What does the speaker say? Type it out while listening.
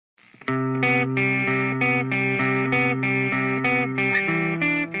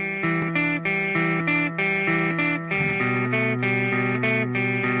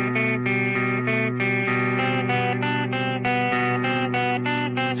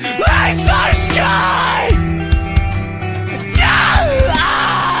It's our sky!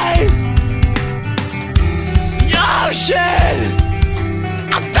 Eyes! Ocean!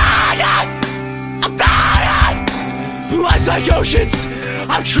 I'm dying! I'm dying! Eyes like oceans!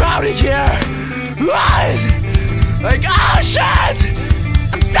 I'm drowning here! Eyes like oceans!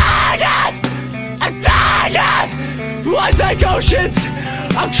 I'm dying! I'm dying! Eyes like oceans!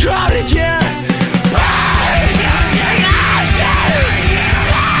 I'm drowning here!